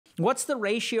What's the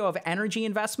ratio of energy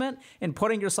investment in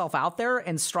putting yourself out there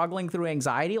and struggling through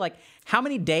anxiety? Like, how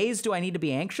many days do I need to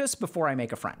be anxious before I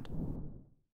make a friend?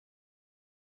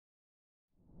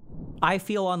 I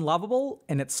feel unlovable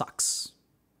and it sucks.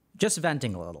 Just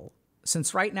venting a little,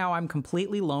 since right now I'm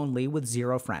completely lonely with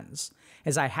 0 friends,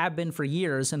 as I have been for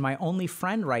years, and my only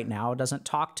friend right now doesn't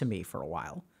talk to me for a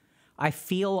while. I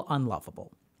feel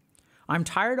unlovable. I'm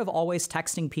tired of always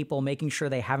texting people, making sure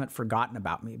they haven't forgotten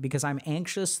about me, because I'm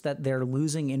anxious that they're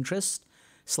losing interest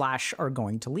 / are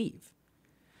going to leave.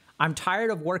 I'm tired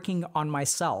of working on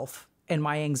myself and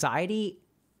my anxiety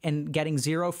and getting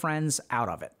 0 friends out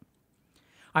of it.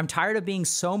 I'm tired of being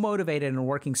so motivated and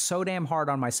working so damn hard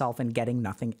on myself and getting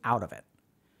nothing out of it.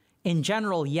 In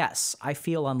general, yes, I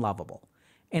feel unlovable.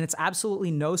 And it's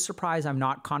absolutely no surprise I'm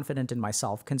not confident in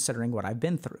myself considering what I've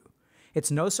been through.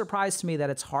 It's no surprise to me that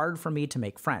it's hard for me to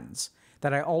make friends,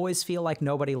 that I always feel like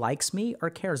nobody likes me or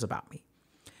cares about me.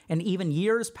 And even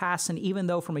years pass, and even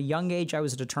though from a young age I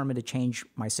was determined to change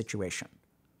my situation.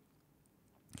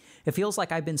 It feels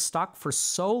like I've been stuck for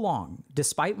so long,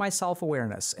 despite my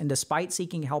self-awareness and despite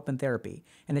seeking help in therapy,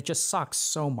 and it just sucks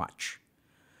so much.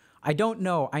 I don't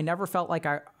know. I never felt like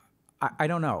I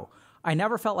don't know. I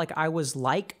never felt like I was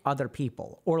like other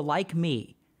people or like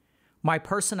me. My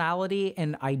personality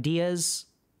and ideas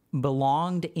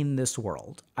belonged in this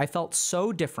world. I felt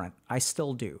so different. I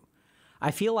still do. I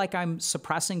feel like I'm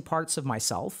suppressing parts of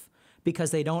myself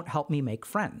because they don't help me make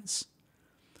friends.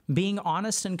 Being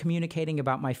honest and communicating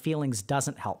about my feelings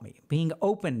doesn't help me. Being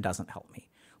open doesn't help me.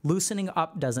 Loosening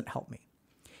up doesn't help me.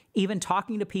 Even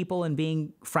talking to people and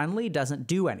being friendly doesn't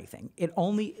do anything.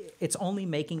 It's only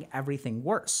making everything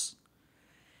worse.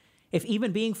 If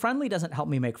even being friendly doesn't help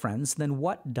me make friends, then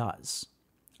what does?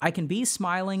 I can be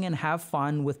smiling and have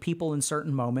fun with people in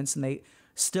certain moments, and they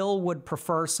still would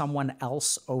prefer someone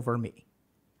else over me.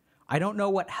 I don't know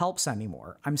what helps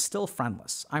anymore. I'm still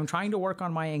friendless. I'm trying to work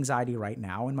on my anxiety right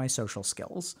now and my social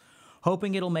skills,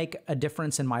 hoping it'll make a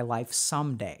difference in my life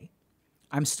someday.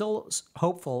 I'm still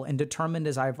hopeful and determined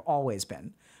as I've always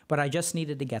been, but I just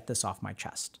needed to get this off my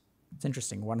chest. It's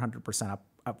interesting, 100%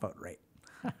 upvote rate.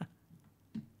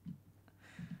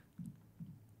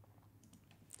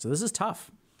 So this is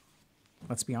tough.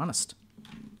 Let's be honest.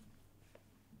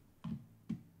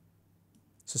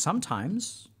 So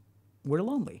sometimes we're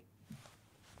lonely.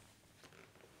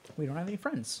 We don't have any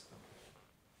friends.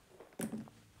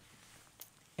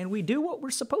 And we do what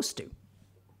we're supposed to.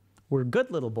 We're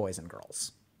good little boys and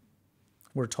girls.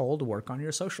 We're told to work on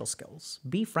your social skills.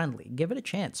 Be friendly. Give it a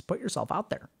chance. Put yourself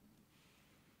out there.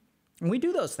 And we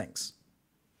do those things.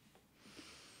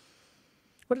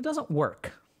 But it doesn't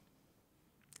work.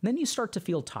 And then you start to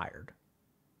feel tired.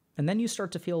 And then you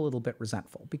start to feel a little bit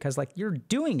resentful because like you're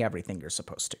doing everything you're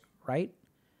supposed to, right?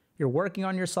 You're working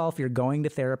on yourself. You're going to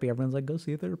therapy. Everyone's like, go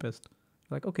see a therapist.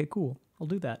 You're like, okay, cool. I'll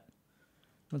do that.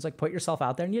 Everyone's like, put yourself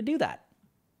out there and you do that.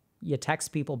 You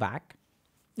text people back.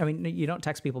 I mean, you don't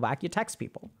text people back. You text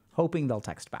people, hoping they'll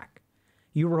text back.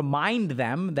 You remind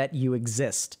them that you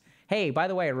exist. Hey, by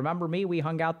the way, remember me? We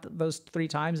hung out those 3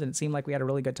 times and it seemed like we had a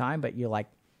really good time, but you're like,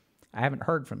 I haven't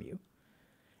heard from you.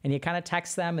 And you kind of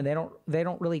text them and they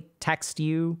don't really text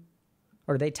you,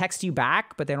 or they text you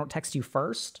back, but they don't text you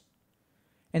first.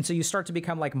 And so you start to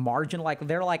become like marginal, like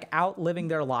they're like out living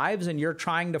their lives and you're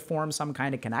trying to form some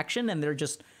kind of connection and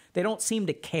they don't seem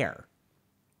to care.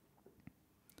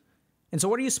 And so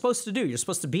what are you supposed to do? You're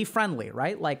supposed to be friendly,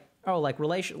 right? Like, oh, like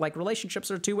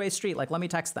relationships are a 2-way street. Like, let me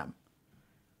text them.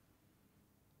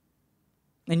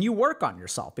 And you work on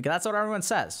yourself because that's what everyone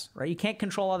says, right? You can't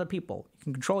control other people. You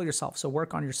can control yourself, so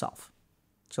work on yourself.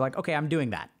 So you're like, okay, I'm doing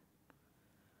that.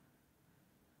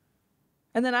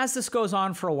 And then as this goes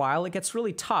on for a while, it gets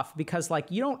really tough because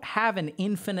like you don't have an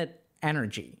infinite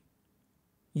energy.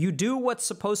 You do what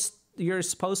you're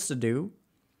supposed to do.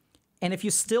 And if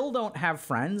you still don't have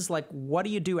friends, like what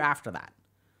do you do after that?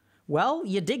 Well,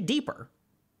 you dig deeper,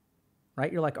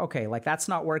 right? You're like, okay, like that's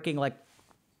not working. Like,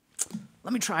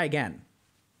 let me try again,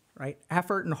 right?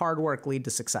 Effort and hard work lead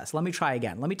to success. Let me try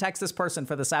again. Let me text this person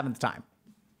for the 7th time.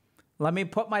 Let me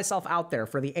put myself out there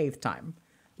for the 8th time.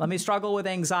 Let me struggle with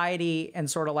anxiety and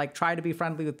sort of like try to be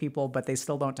friendly with people, but they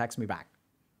still don't text me back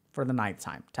for the 9th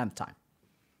time, 10th time.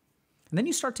 And then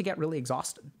you start to get really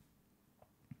exhausted.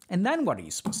 And then what are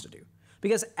you supposed to do?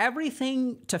 Because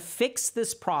everything to fix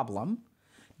this problem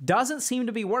doesn't seem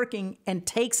to be working and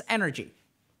takes energy.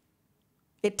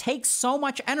 It takes so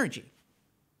much energy.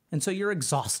 And so you're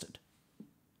exhausted.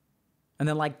 And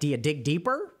then like, do you dig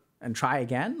deeper and try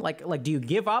again? Like, do you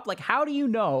give up? Like, how do you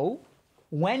know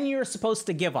when you're supposed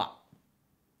to give up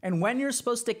and when you're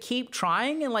supposed to keep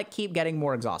trying and like keep getting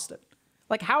more exhausted?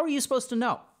 Like, how are you supposed to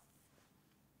know?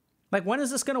 Like, when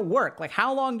is this going to work? Like,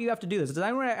 how long do you have to do this? Does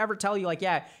anyone ever tell you, like,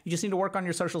 yeah, you just need to work on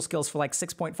your social skills for like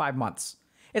 6.5 months?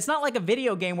 It's not like a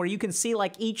video game where you can see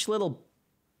like each little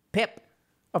pip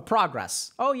of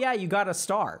progress. Oh yeah, you got a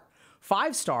star.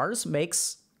 5 stars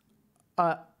makes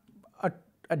a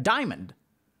diamond.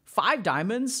 5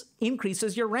 diamonds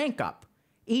increases your rank up.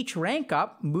 Each rank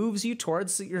up moves you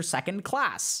towards your second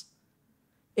class.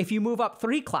 If you move up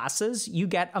 3 classes, you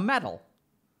get a medal.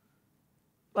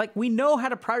 Like, we know how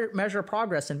to measure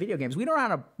progress in video games. We don't know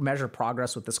how to measure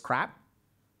progress with this crap.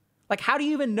 Like, how do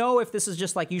you even know if this is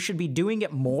just like you should be doing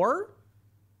it more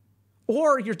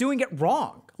or you're doing it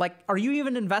wrong? Like, are you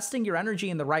even investing your energy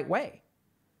in the right way?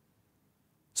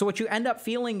 So what you end up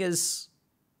feeling is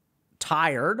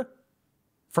tired,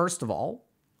 first of all,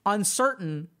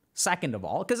 uncertain, second of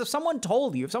all, because if someone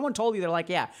told you, they're like,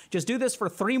 yeah, just do this for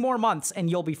 3 more months and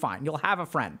you'll be fine. You'll have a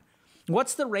friend.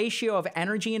 What's the ratio of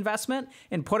energy investment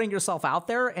in putting yourself out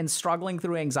there and struggling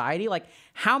through anxiety? Like,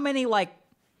 how many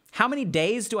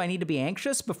days do I need to be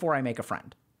anxious before I make a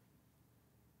friend?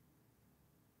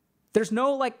 There's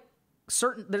no like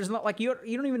there's not like, you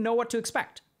don't even know what to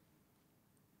expect.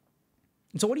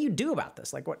 And so what do you do about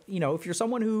this? Like, what, if you're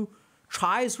someone who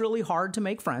tries really hard to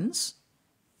make friends,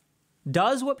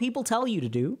 does what people tell you to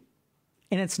do,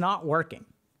 and it's not working.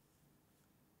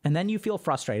 And then you feel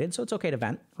frustrated, so it's okay to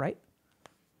vent, right?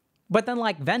 But then,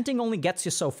 like, venting only gets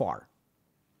you so far.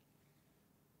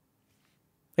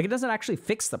 Like, it doesn't actually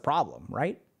fix the problem,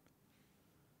 right?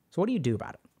 So what do you do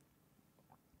about it?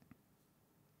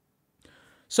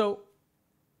 So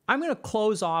I'm going to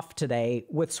close off today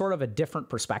with sort of a different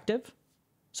perspective.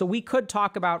 So we could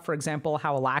talk about, for example,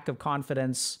 how a lack of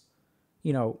confidence,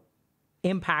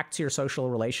 impacts your social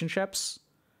relationships.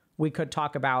 We could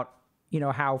talk about,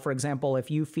 how, for example,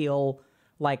 if you feel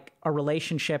like a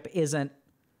relationship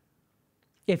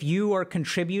if you are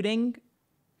contributing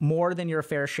more than your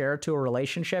fair share to a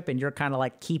relationship and you're kind of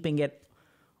like keeping it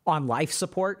on life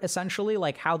support, essentially,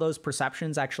 like how those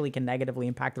perceptions actually can negatively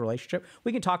impact the relationship.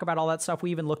 We can talk about all that stuff.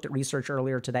 We even looked at research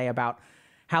earlier today about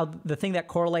how the thing that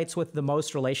correlates with the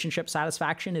most relationship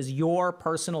satisfaction is your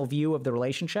personal view of the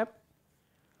relationship.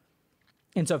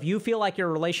 And so if you feel like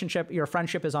your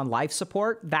friendship is on life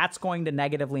support, that's going to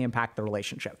negatively impact the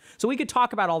relationship. So we could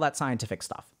talk about all that scientific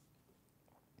stuff.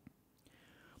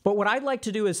 But what I'd like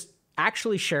to do is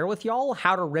actually share with y'all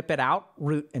how to rip it out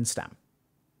root and stem.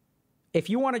 If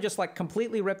you want to just like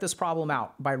completely rip this problem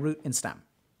out by root and stem,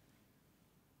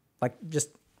 like just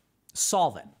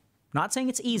solve it. Not saying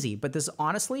it's easy, but this is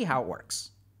honestly how it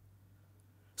works.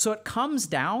 So it comes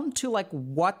down to like,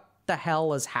 what the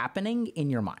hell is happening in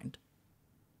your mind?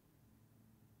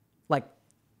 Like,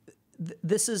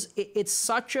 it's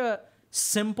such a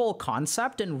simple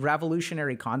concept and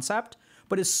revolutionary concept,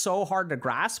 but it's so hard to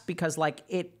grasp because like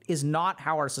it is not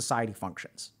how our society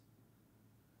functions.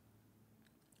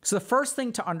 So the first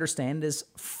thing to understand is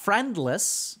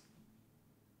friendless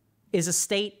is a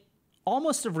state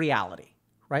almost of reality,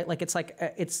 right? Like it's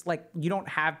like you don't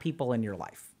have people in your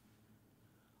life.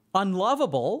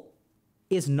 Unlovable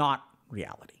is not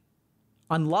reality.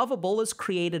 Unlovable is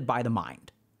created by the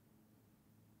mind.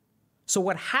 So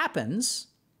what happens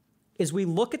is we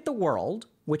look at the world,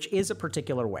 which is a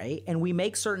particular way, and we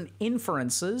make certain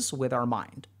inferences with our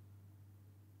mind.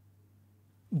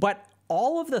 But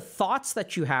all of the thoughts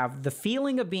that you have, the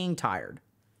feeling of being tired,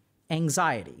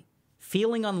 anxiety,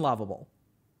 feeling unlovable,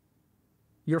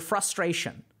 your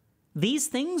frustration, these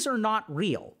things are not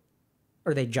real.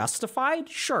 Are they justified?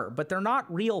 Sure, but they're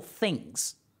not real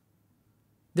things.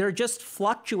 They're just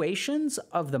fluctuations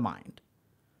of the mind.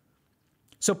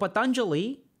 So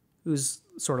Patanjali, who's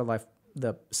sort of like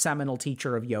the seminal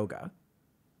teacher of yoga,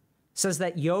 says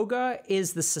that yoga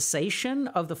is the cessation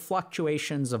of the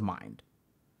fluctuations of mind.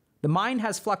 The mind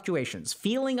has fluctuations.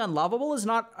 Feeling unlovable is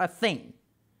not a thing.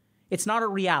 It's not a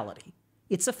reality.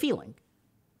 It's a feeling,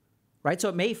 right? So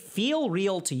it may feel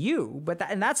real to you, but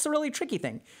and that's the really tricky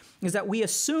thing, is that we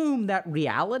assume that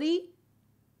reality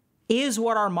is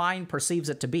what our mind perceives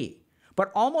it to be.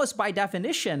 But almost by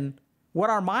definition, what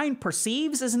our mind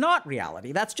perceives is not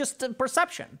reality. That's just a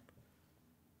perception.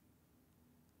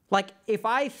 Like, if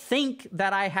I think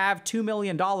that I have $2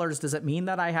 million, does it mean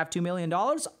that I have $2 million?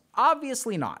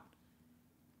 Obviously not.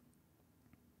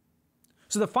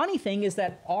 So the funny thing is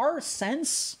that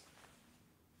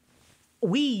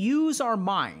we use our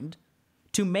mind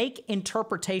to make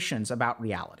interpretations about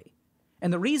reality.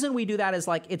 And the reason we do that is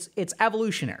like, it's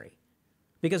evolutionary.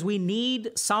 Because we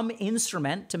need some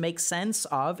instrument to make sense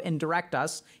of and direct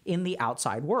us in the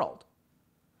outside world.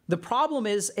 The problem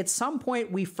is, at some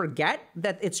point, we forget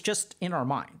that it's just in our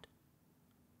mind.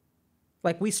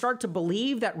 Like, we start to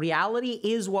believe that reality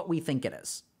is what we think it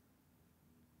is.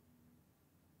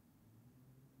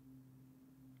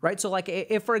 Right? So, like,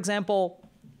 if, for example,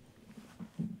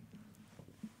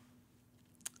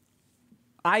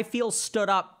 I feel stood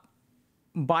up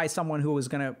by someone who was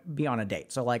going to be on a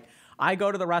date. So, like, I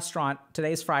go to the restaurant,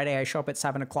 today's Friday, I show up at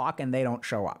 7 o'clock, and they don't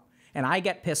show up. And I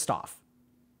get pissed off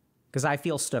because I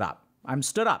feel stood up. I'm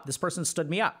stood up. This person stood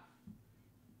me up.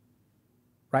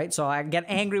 Right? So I get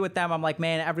angry with them. I'm like,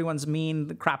 man, everyone's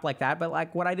mean, crap like that. But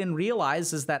like, what I didn't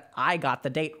realize is that I got the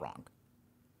date wrong.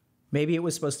 Maybe it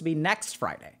was supposed to be next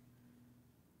Friday.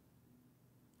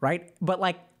 Right? But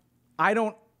like,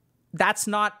 that's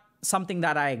not something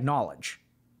that I acknowledge.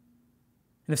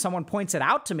 And if someone points it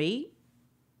out to me,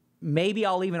 maybe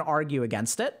I'll even argue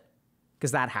against it,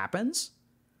 because that happens.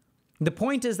 The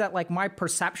point is that like my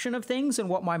perception of things and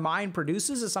what my mind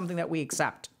produces is something that we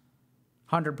accept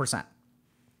 100%.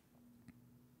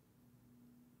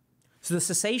 So the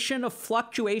cessation of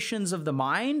fluctuations of the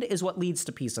mind is what leads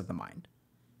to peace of the mind.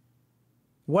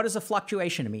 What does a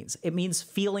fluctuation mean? It means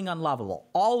feeling unlovable.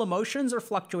 All emotions are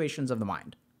fluctuations of the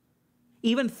mind.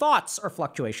 Even thoughts are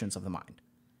fluctuations of the mind.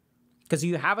 Because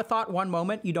you have a thought one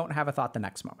moment, you don't have a thought the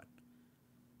next moment.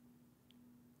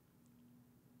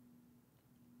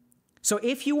 So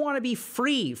if you want to be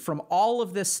free from all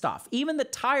of this stuff, even the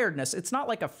tiredness, it's not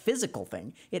like a physical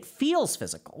thing. It feels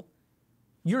physical.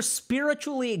 You're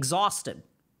spiritually exhausted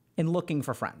in looking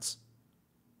for friends.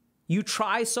 You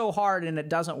try so hard and it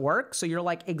doesn't work, so you're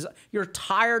like, you're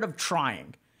tired of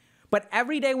trying. But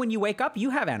every day when you wake up, you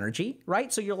have energy,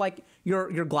 right? So you're like, your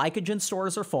glycogen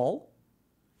stores are full.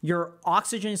 Your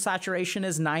oxygen saturation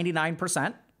is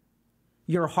 99%.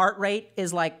 Your heart rate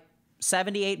is like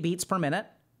 78 beats per minute.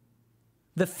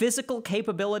 The physical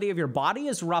capability of your body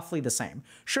is roughly the same.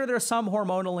 Sure, there's some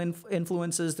hormonal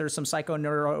influences. There's some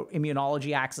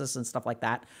psychoneuroimmunology axis and stuff like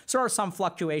that. So there are some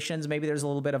fluctuations. Maybe there's a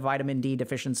little bit of vitamin D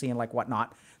deficiency and like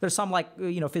whatnot. There's some like,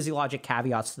 physiologic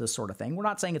caveats to this sort of thing. We're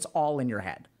not saying it's all in your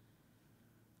head.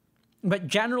 But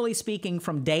generally speaking,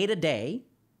 from day to day,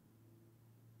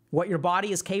 what your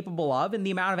body is capable of and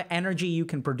the amount of energy you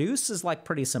can produce is like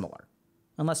pretty similar,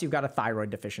 unless you've got a thyroid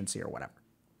deficiency or whatever.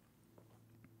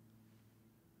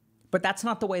 But that's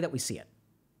not the way that we see it.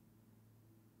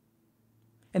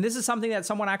 And this is something that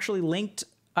someone actually linked,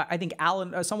 I think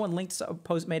someone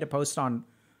made a post on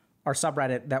our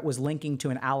subreddit that was linking to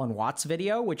an Alan Watts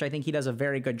video, which I think he does a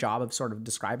very good job of sort of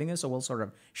describing this. So we'll sort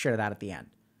of share that at the end.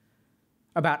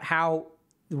 About how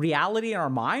reality and our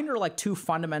mind are like two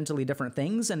fundamentally different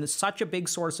things. And such a big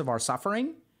source of our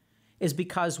suffering is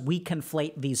because we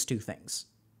conflate these two things.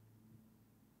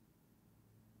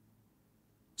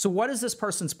 So what is this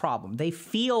person's problem? They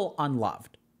feel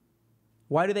unloved.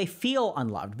 Why do they feel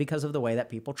unloved? Because of the way that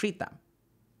people treat them.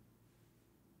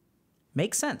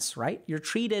 Makes sense, right? You're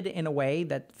treated in a way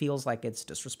that feels like it's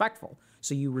disrespectful,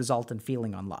 so you result in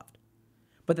feeling unloved.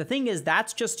 But the thing is,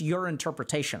 that's just your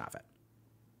interpretation of it.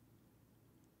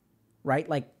 Right?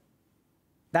 Like,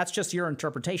 that's just your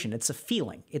interpretation. It's a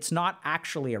feeling. It's not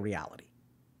actually a reality.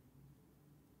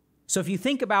 So if you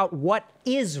think about what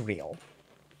is real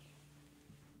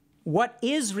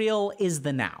is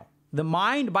the now. The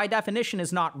mind, by definition,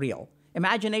 is not real.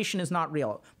 Imagination is not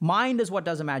real. Mind is what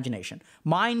does imagination.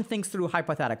 Mind thinks through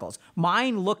hypotheticals.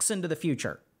 Mind looks into the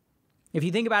future. If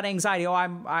you think about anxiety,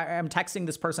 I'm texting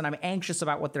this person, I'm anxious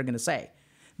about what they're going to say.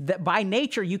 That by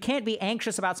nature, you can't be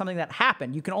anxious about something that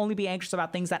happened. You can only be anxious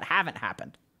about things that haven't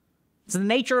happened. It's the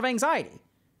nature of anxiety.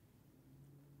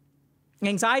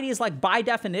 Anxiety is like, by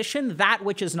definition, that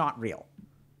which is not real.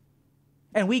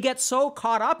 And we get so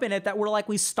caught up in it that we're like,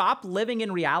 we stop living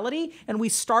in reality and we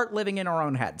start living in our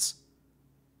own heads.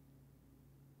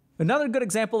 Another good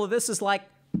example of this is like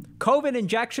COVID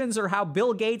injections, or how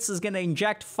Bill Gates is going to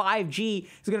inject 5G,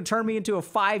 is going to turn me into a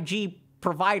 5G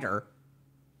provider.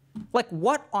 Like,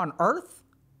 what on earth?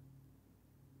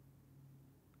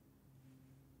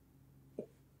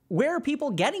 Where are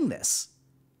people getting this?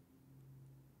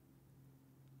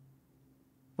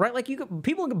 Right? Like,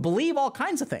 people can believe all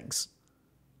kinds of things.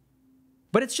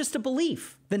 But it's just a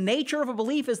belief. The nature of a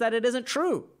belief is that it isn't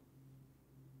true.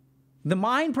 The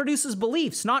mind produces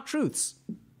beliefs, not truths.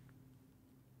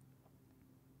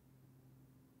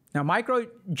 Now, Micro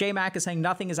JMac is saying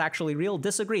nothing is actually real.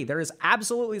 Disagree. There is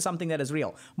absolutely something that is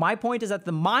real. My point is that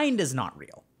the mind is not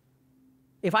real.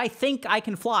 If I think I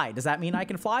can fly, does that mean I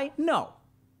can fly? No.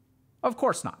 Of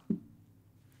course not.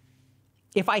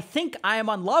 If I think I am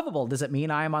unlovable, does it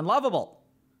mean I am unlovable?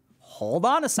 Hold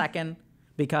on a second,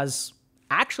 because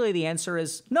actually the answer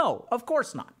is no, of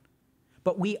course not.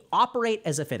 But we operate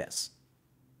as if it is.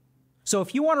 So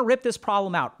if you want to rip this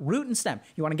problem out, root and stem,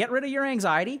 you want to get rid of your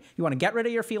anxiety, you want to get rid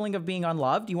of your feeling of being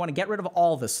unloved, you want to get rid of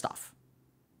all this stuff.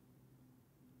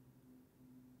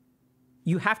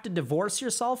 You have to divorce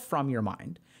yourself from your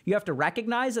mind. You have to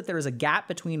recognize that there is a gap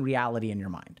between reality and your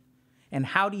mind. And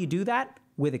how do you do that?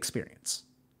 With experience.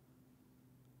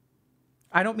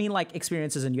 I don't mean like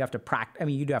experiences and you have to practice. I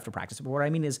mean, you do have to practice it. But what I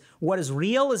mean is what is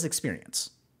real is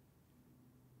experience.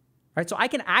 Right? So I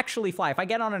can actually fly. If I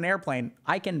get on an airplane,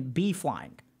 I can be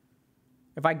flying.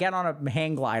 If I get on a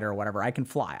hang glider or whatever, I can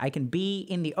fly. I can be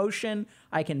in the ocean.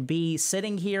 I can be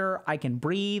sitting here. I can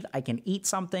breathe. I can eat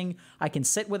something. I can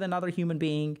sit with another human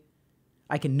being.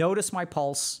 I can notice my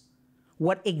pulse.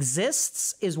 What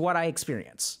exists is what I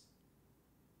experience,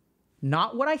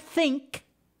 not what I think.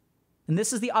 And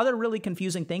this is the other really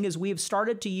confusing thing is we have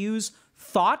started to use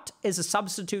thought as a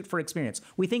substitute for experience.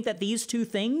 We think that these two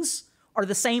things are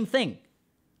the same thing.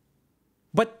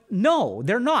 But no,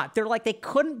 they're not. They're like they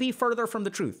couldn't be further from the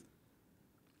truth.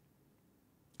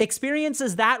 Experience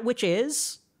is that which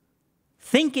is.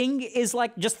 Thinking is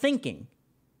like just thinking.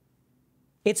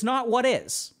 It's not what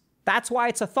is. That's why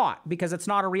it's a thought, because it's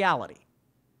not a reality.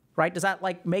 Right? Does that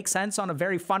like make sense on a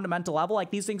very fundamental level?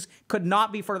 Like these things could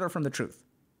not be further from the truth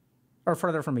or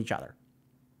further from each other.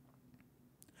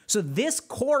 So this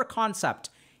core concept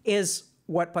is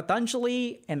what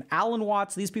Patanjali and Alan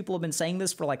Watts, these people have been saying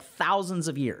this for like thousands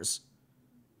of years,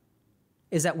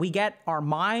 is that we get our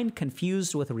mind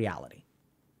confused with reality.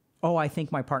 Oh, I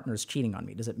think my partner is cheating on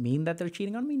me. Does it mean that they're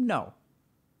cheating on me? No.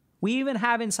 We even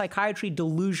have in psychiatry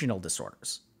delusional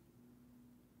disorders.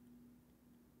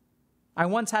 I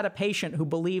once had a patient who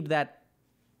believed that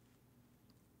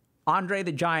Andre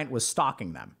the Giant was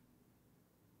stalking them.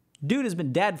 Dude has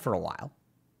been dead for a while.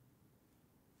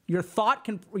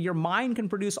 Your mind can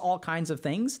produce all kinds of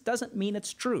things. Doesn't mean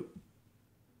it's true.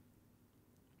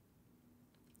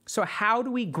 So how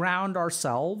do we ground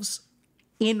ourselves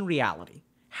in reality?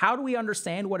 How do we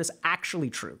understand what is actually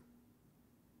true?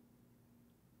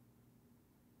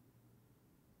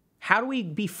 How do we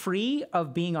be free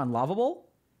of being unlovable,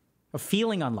 of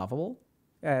feeling unlovable?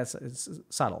 It's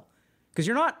subtle. Because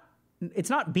it's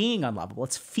not being unlovable,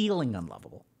 it's feeling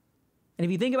unlovable. And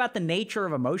if you think about the nature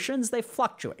of emotions, they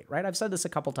fluctuate, right? I've said this a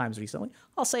couple times recently.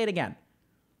 I'll say it again.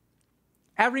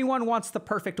 Everyone wants the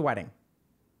perfect wedding.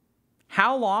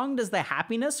 How long does the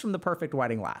happiness from the perfect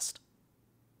wedding last?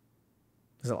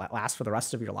 Does it last for the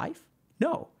rest of your life?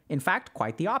 No. In fact,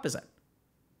 quite the opposite.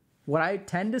 What I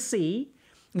tend to see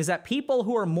is that people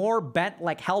who are more bent,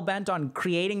 like hell-bent on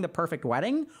creating the perfect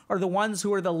wedding are the ones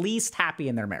who are the least happy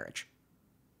in their marriage.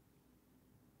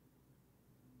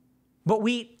 But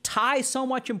we tie so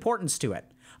much importance to it.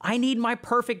 I need my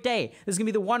perfect day. This is going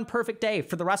to be the one perfect day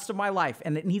for the rest of my life.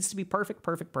 And it needs to be perfect,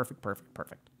 perfect, perfect, perfect,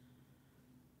 perfect.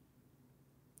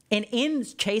 And in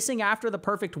chasing after the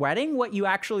perfect wedding, what you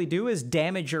actually do is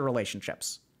damage your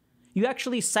relationships. You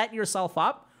actually set yourself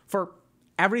up for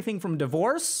everything from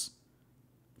divorce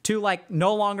to like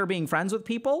no longer being friends with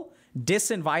people,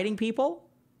 disinviting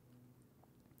people.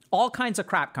 All kinds of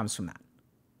crap comes from that.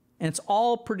 And it's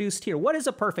all produced here. What is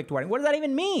a perfect wedding? What does that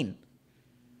even mean?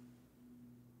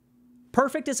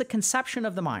 Perfect is a conception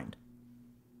of the mind.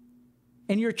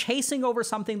 And you're chasing over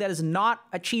something that is not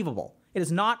achievable. It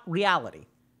is not reality.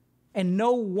 And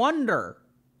no wonder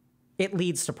it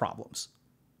leads to problems.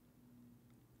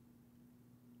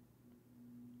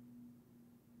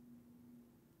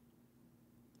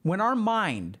 When our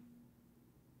mind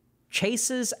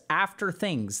chases after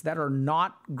things that are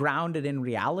not grounded in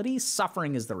reality,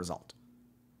 suffering is the result.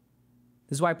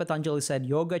 This is why Patanjali said,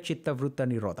 Yoga Chitta Vrutta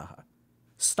Nirodha.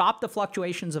 Stop the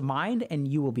fluctuations of mind and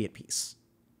you will be at peace.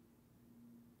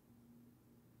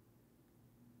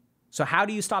 So how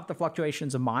do you stop the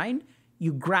fluctuations of mind?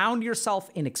 You ground yourself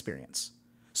in experience.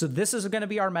 So this is going to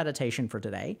be our meditation for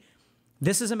today.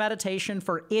 This is a meditation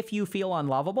for if you feel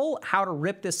unlovable, how to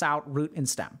rip this out root and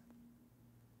stem.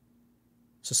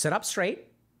 So sit up straight.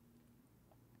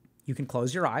 You can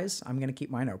close your eyes. I'm going to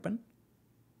keep mine open.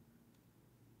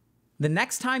 The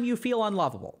next time you feel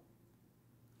unlovable,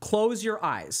 close your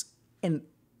eyes and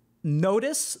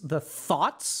notice the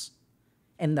thoughts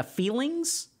and the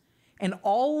feelings and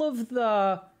all of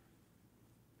the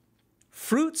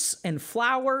fruits and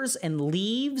flowers and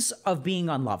leaves of being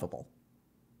unlovable.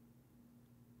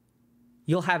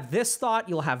 You'll have this thought,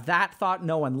 you'll have that thought,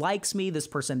 no one likes me, this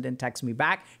person didn't text me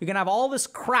back. You're going to have all this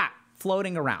crap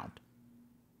floating around.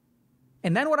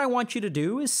 And then what I want you to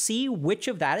do is see which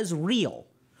of that is real.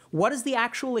 What is the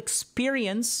actual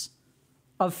experience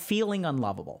of feeling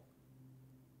unlovable?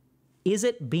 Is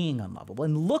it being unlovable?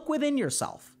 And look within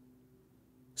yourself.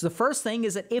 So the first thing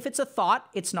is that if it's a thought,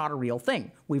 it's not a real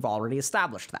thing. We've already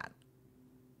established that.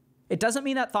 It doesn't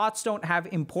mean that thoughts don't have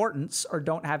importance or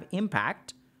don't have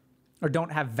impact or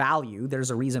don't have value.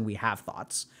 There's a reason we have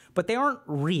thoughts, but they aren't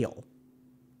real.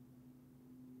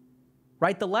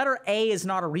 Right? The letter A is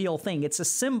not a real thing. It's a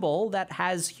symbol that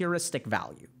has heuristic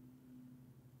value.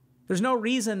 There's no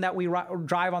reason that we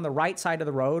drive on the right side of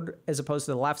the road as opposed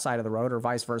to the left side of the road, or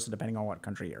vice versa, depending on what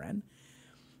country you're in.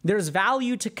 There's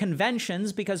value to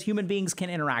conventions because human beings can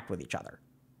interact with each other.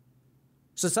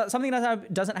 So something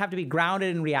doesn't have to be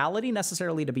grounded in reality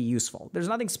necessarily to be useful. There's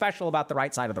nothing special about the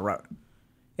right side of the road.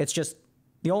 It's just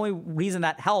the only reason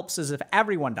that helps is if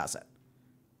everyone does it,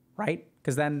 right?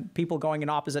 Because then people going in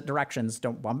opposite directions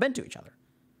don't bump into each other.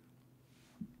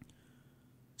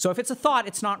 So if it's a thought,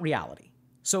 it's not reality.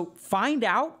 So find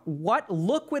out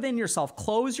look within yourself,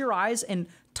 close your eyes and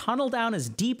tunnel down as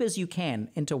deep as you can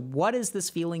into what is this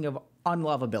feeling of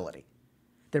unlovability.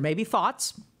 There may be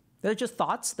thoughts. They're just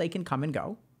thoughts. They can come and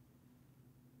go.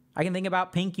 I can think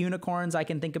about pink unicorns. I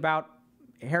can think about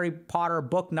Harry Potter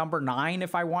book number 9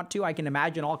 if I want to. I can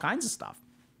imagine all kinds of stuff.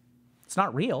 It's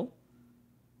not real.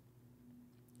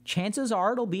 Chances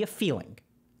are it'll be a feeling,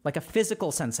 like a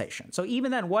physical sensation. So even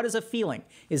then, what is a feeling?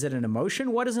 Is it an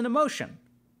emotion? What is an emotion?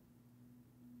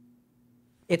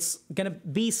 It's going to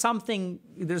be something,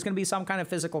 there's going to be some kind of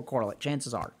physical correlate,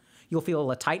 chances are. You'll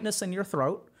feel a tightness in your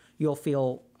throat. You'll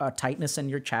feel a tightness in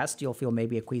your chest. You'll feel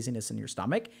maybe a queasiness in your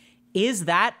stomach. Is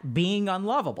that being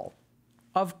unlovable?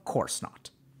 Of course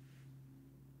not.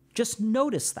 Just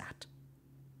notice that.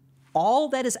 All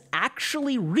that is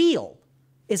actually real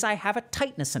is I have a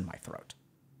tightness in my throat.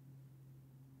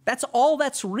 That's all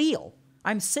that's real.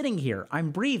 I'm sitting here.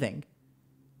 I'm breathing.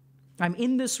 I'm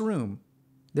in this room.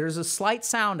 There's a slight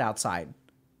sound outside.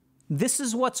 This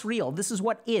is what's real. This is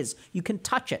what is. You can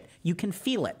touch it. You can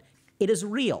feel it. It is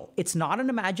real. It's not an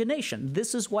imagination.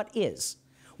 This is what is.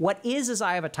 What is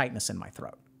I have a tightness in my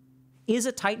throat. Is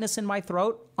a tightness in my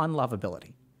throat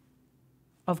unlovability?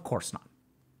 Of course not.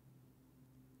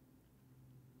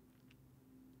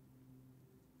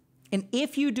 And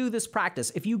if you do this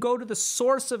practice, if you go to the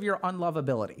source of your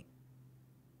unlovability,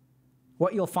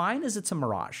 what you'll find is it's a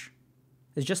mirage.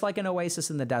 It's just like an oasis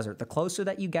in the desert. The closer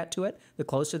that you get to it,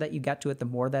 the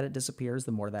more that it disappears,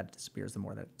 the more that it disappears, the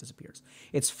more that it disappears.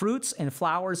 It's fruits and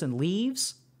flowers and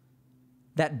leaves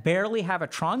that barely have a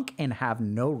trunk and have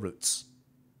no roots.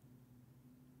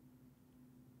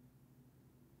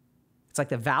 It's like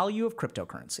the value of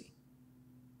cryptocurrency.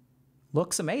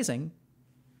 Looks amazing.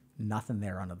 Nothing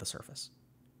there under the surface.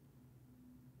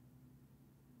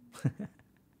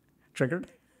 Triggered?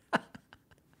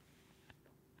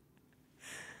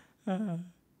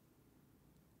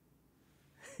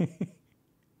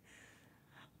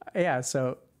 Yeah,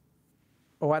 so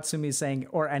Owatsumi is saying,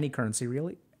 or any currency,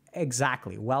 really?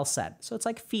 Exactly, well said. So it's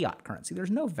like fiat currency. There's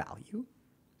no value.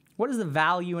 What is the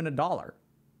value in a dollar?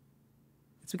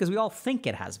 It's because we all think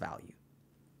it has value.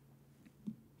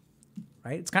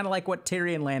 Right? It's kind of like what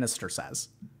Tyrion Lannister says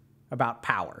about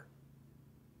power.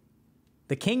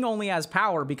 The king only has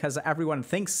power because everyone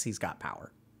thinks he's got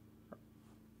power.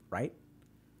 Right?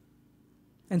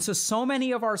 And so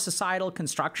many of our societal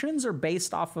constructions are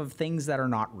based off of things that are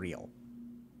not real.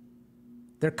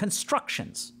 They're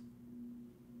constructions.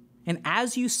 And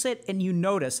as you sit and you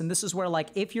notice, and this is where, like,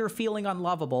 if you're feeling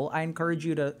unlovable, I encourage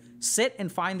you to sit and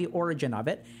find the origin of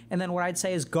it. And then what I'd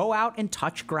say is go out and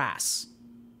touch grass.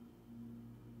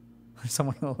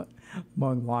 Someone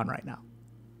mowing lawn right now.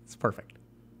 It's perfect.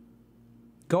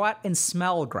 Go out and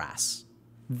smell grass.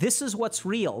 This is what's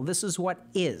real. This is what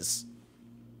is.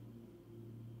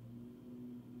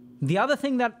 The other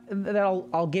thing that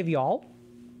I'll give you all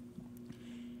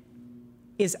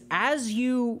is as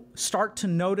you start to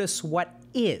notice what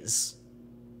is,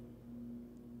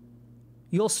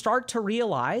 you'll start to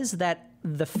realize that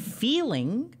the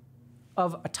feeling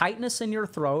of a tightness in your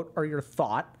throat or your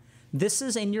thought, this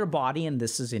is in your body and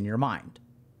this is in your mind.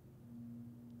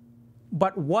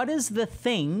 But what is the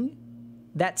thing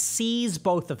that sees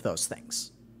both of those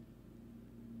things?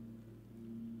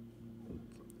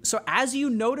 So as you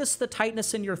notice the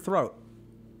tightness in your throat,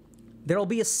 there'll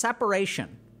be a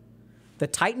separation. The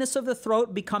tightness of the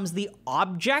throat becomes the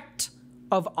object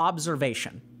of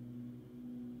observation.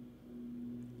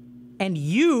 And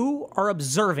you are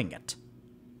observing it.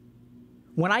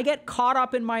 When I get caught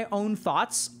up in my own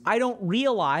thoughts, I don't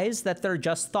realize that they're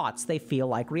just thoughts. They feel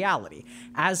like reality.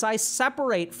 As I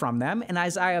separate from them and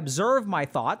as I observe my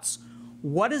thoughts,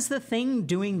 what is the thing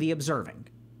doing the observing?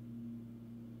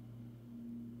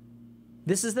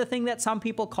 This is the thing that some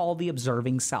people call the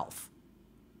observing self.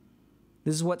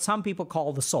 This is what some people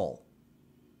call the soul.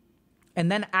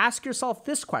 And then ask yourself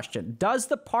this question: does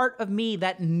the part of me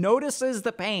that notices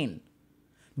the pain,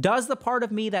 does the part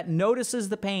of me that notices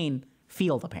the pain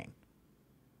feel the pain?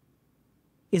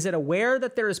 Is it aware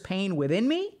that there is pain within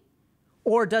me,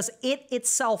 or does it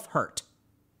itself hurt?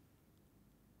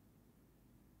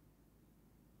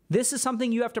 This is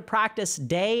something you have to practice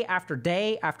day after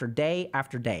day after day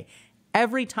after day.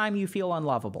 Every time you feel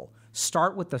unlovable,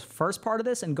 start with the first part of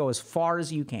this and go as far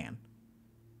as you can.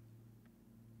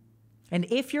 And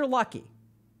if you're lucky,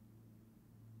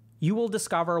 you will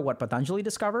discover what Patanjali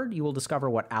discovered, you will discover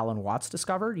what Alan Watts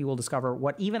discovered, you will discover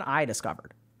what even I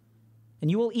discovered. And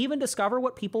you will even discover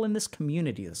what people in this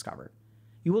community discovered.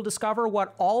 You will discover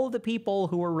what all of the people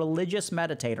who are religious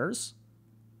meditators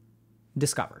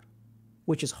discovered,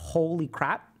 which is, holy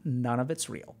crap, none of it's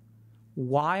real.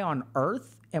 Why on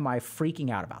earth am I freaking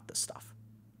out about this stuff?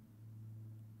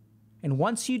 And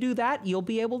once you do that, you'll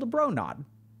be able to bro nod.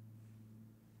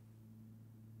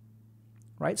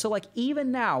 Right? So like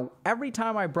even now, every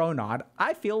time I bro nod,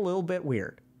 I feel a little bit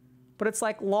weird. But it's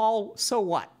like, lol, so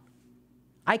what?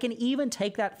 I can even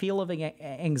take that feel of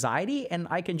anxiety and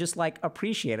I can just like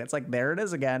appreciate it. It's like, there it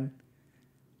is again.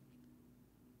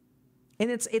 And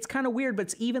it's kind of weird, but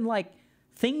it's even like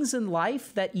things in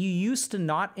life that you used to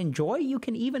not enjoy, you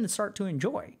can even start to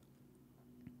enjoy.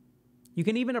 You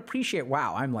can even appreciate,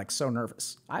 wow, I'm like so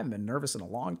nervous. I haven't been nervous in a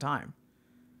long time.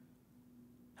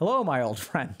 Hello, my old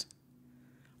friend.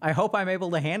 I hope I'm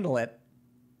able to handle it.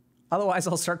 Otherwise,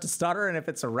 I'll start to stutter, and if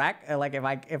it's a wreck, like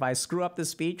if I screw up the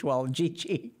speech, well,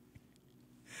 GG.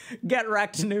 Get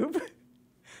wrecked, noob.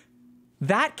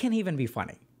 That can even be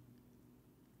funny.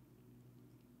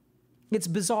 It's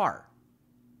bizarre.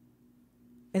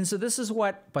 And so this is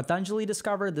what Patanjali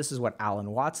discovered. This is what Alan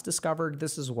Watts discovered.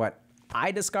 This is what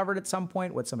I discovered at some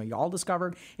point, what some of y'all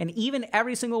discovered. And even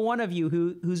every single one of you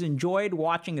who's enjoyed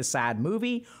watching a sad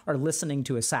movie or listening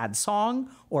to a sad song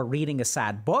or reading a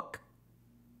sad book,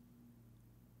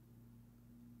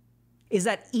 is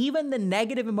that even the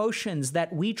negative emotions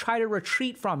that we try to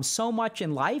retreat from so much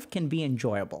in life can be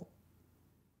enjoyable.